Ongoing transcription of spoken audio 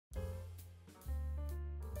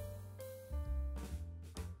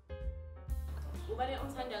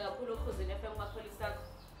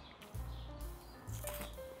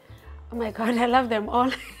Oh my God, I love them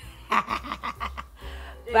all.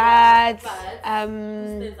 But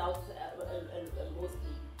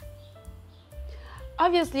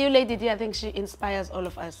obviously, Lady D, I think she inspires all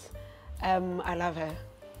of us. I love her.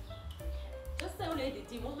 Just say Lady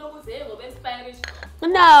D.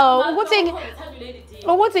 No,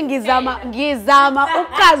 ukuthi ngizama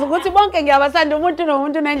ukazi ukuthi bonke ngiyabasanda umuntu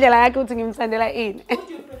nomuntu nendlela yakhe ukuthi ngimsandela ini. Would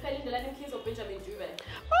you prefer Linda Keys or Benjamin Dube?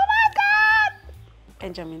 Oh my God!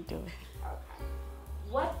 Benjamin Dube. Okay.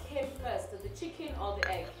 What came first, the chicken or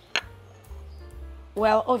the egg?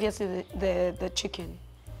 Well, obviously the chicken.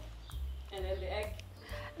 And then the egg?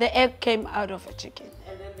 The egg came out of a chicken.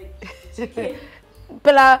 And then the chicken?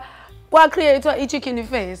 But what created a chicken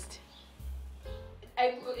first?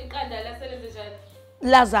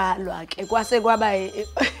 Lazalwa ke kwase kwaba Sing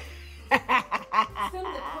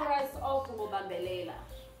the chorus of Ngobambelela.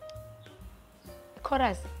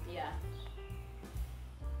 Chorus? Yeah.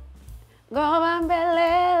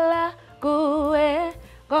 Ngobambelela kuwe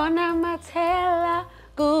gona matela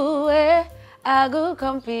kuwe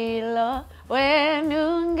akukompilo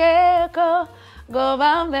wenungeko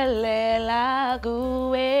ngobambelela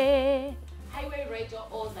kuwe. Highway radio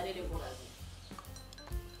or Zanele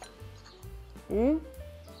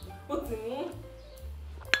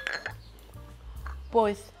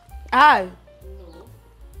Both. Ah.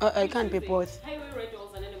 No. It can't be both. Highway radio or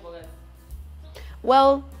Zanele Bogas?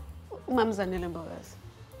 Well, Mam Zanele Bogas.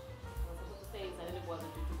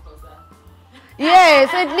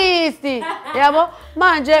 Yes, at least. Yabo,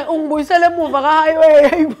 manje ungibuyisele emuva ka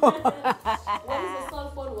highway. What is the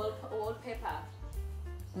cell phone wallpaper?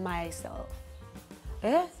 Myself.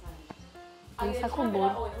 Eh? Are you a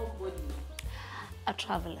traveler or a homebody? A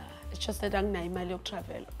traveler. It's just that I'm not able to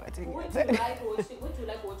travel. But What do you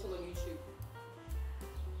like watching on YouTube?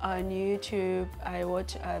 On YouTube, I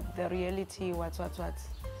watch the reality what. Okay.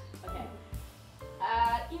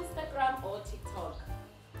 Instagram or TikTok?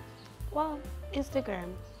 Well,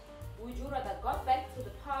 Instagram. Would you rather go back to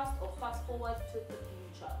the past or fast forward to the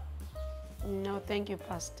future? No, thank you,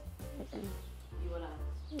 past. You will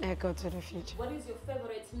answer. I go to the future. What is your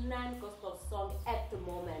favorite non-gospel song at the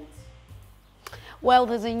moment? Well,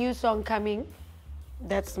 there's a new song coming.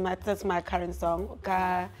 That's my current song.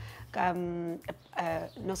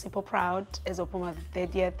 Nosipo Proud is open with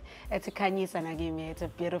 30th. It's a Kanye Sanagimi. It's a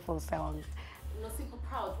beautiful song. Nosipo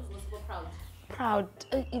Proud. Who's Nosipo Proud? Proud.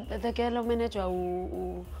 The girl manager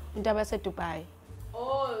who said Dubai.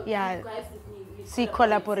 Oh, yeah. You guys She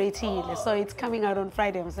collaborated. Oh, so it's coming out on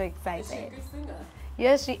Friday. I'm so excited. Is she a good singer?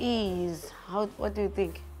 Yes, she is. What do you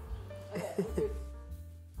think? Okay.